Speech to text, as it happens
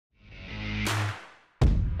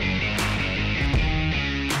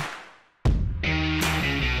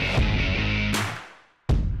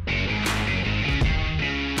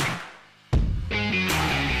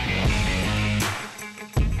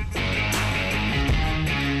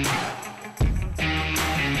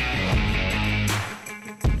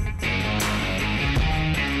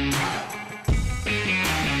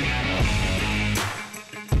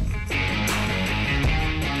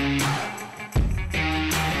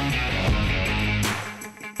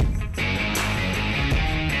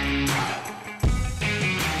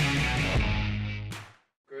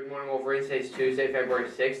Tuesday, February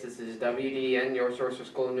 6th. This is WDN, your source for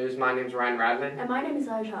school news. My name is Ryan Radman. And my name is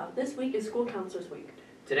Zaya Chow. This week is School Counselors Week.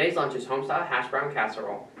 Today's lunch is homestyle hash brown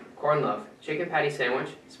casserole, corn loaf, chicken patty sandwich,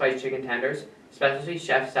 spiced chicken tenders, specialty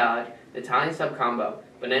chef salad, Italian sub combo,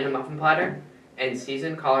 banana muffin platter, and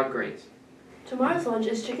seasoned collard greens. Tomorrow's lunch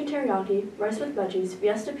is chicken teriyaki, rice with veggies,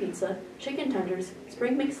 fiesta pizza, chicken tenders,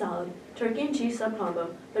 spring mix salad, turkey and cheese sub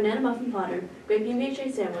combo, banana muffin platter, grape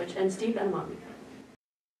PMHA sandwich, and steamed edamame.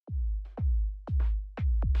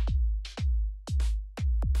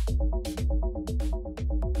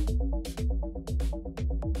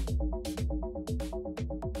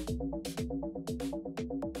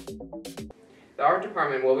 The art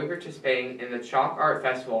department will be participating in the Chalk Art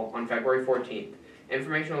Festival on February 14th.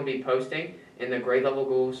 Information will be posting in the grade level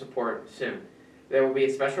Google support soon. There will be a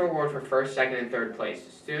special award for first, second, and third place.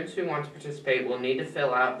 Students who want to participate will need to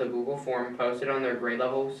fill out the Google form posted on their grade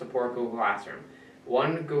level support Google Classroom.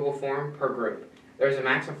 One Google form per group. There is a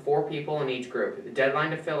max of 4 people in each group. The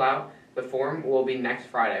deadline to fill out the form will be next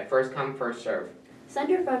Friday. First come, first serve. Send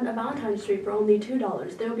your friend a Valentine's tree for only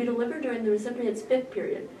 $2. They will be delivered during the recipient's 5th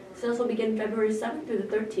period. Sales will begin February 7th through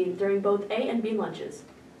the 13th during both A and B lunches.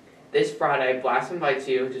 This Friday, Blast invites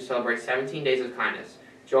you to celebrate 17 Days of Kindness.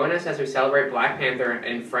 Join us as we celebrate Black Panther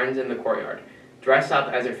and Friends in the Courtyard. Dress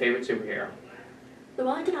up as your favorite superhero. The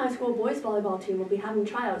Wellington High School boys volleyball team will be having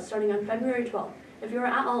tryouts starting on February 12th. If you are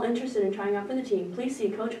at all interested in trying out for the team, please see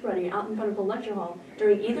Coach Bruddy out in front of the lecture hall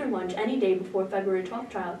during either lunch any day before February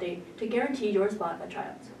 12th tryout date to guarantee your spot at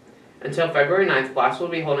tryouts. Until February 9th, Blast will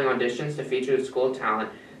be holding auditions to feature the school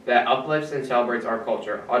talent that uplifts and celebrates our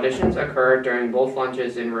culture. Auditions occur during both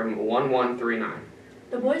lunches in room 1139.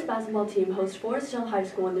 The boys basketball team hosts Forest Hill High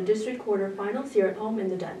School in the district quarterfinals here at home in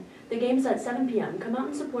the Den. The game is at 7 p.m. Come out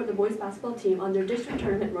and support the boys basketball team on their district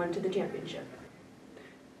tournament run to the championship.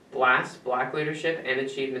 Blast, Black Leadership and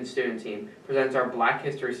Achievement Student Team presents our Black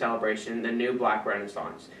History Celebration, the New Black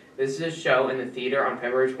Renaissance. This is a show in the theater on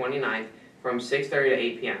February 29th from 6:30 to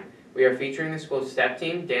 8 p.m. We are featuring the school's step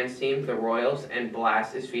team, dance team, the Royals, and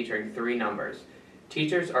Blast is featuring 3 numbers.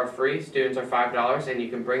 Teachers are free, students are $5, and you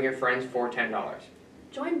can bring your friends for $10.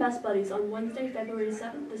 Join Best Buddies on Wednesday, February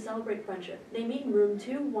 7th to celebrate friendship. They meet in room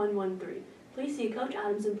 2113. Please see Coach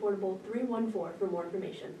Adams in Portable 314 for more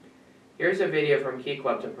information. Here's a video from Key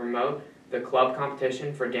Club to promote the club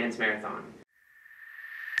competition for Dance Marathon.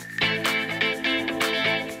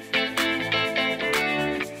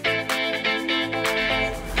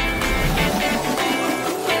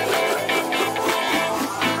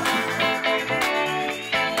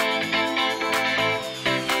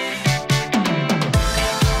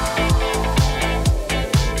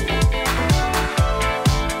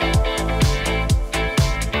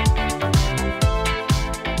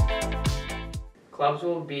 Clubs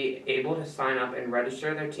will be able to sign up and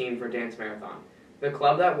register their team for Dance Marathon. The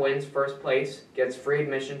club that wins first place gets free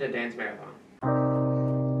admission to Dance Marathon.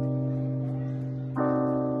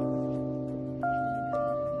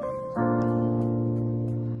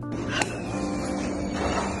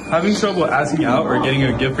 Having trouble asking out or getting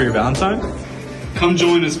a gift for your Valentine? Come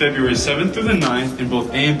join us February 7th through the 9th in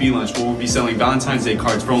both A and B lunch, where we'll be selling Valentine's Day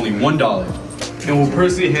cards for only $1. And we'll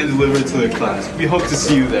personally hand deliver it to the class. We hope to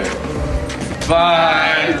see you there.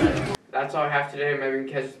 Bye! That's all I have today. Remember, you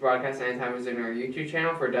can catch this broadcast anytime visiting our YouTube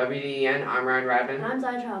channel. For WDEN, I'm Ryan Radman. And I'm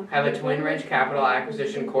Zaya Chow. Have a Twin Ridge Capital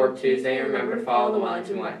Acquisition Corp. Tuesday, and remember to follow the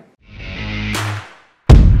Wellington Way.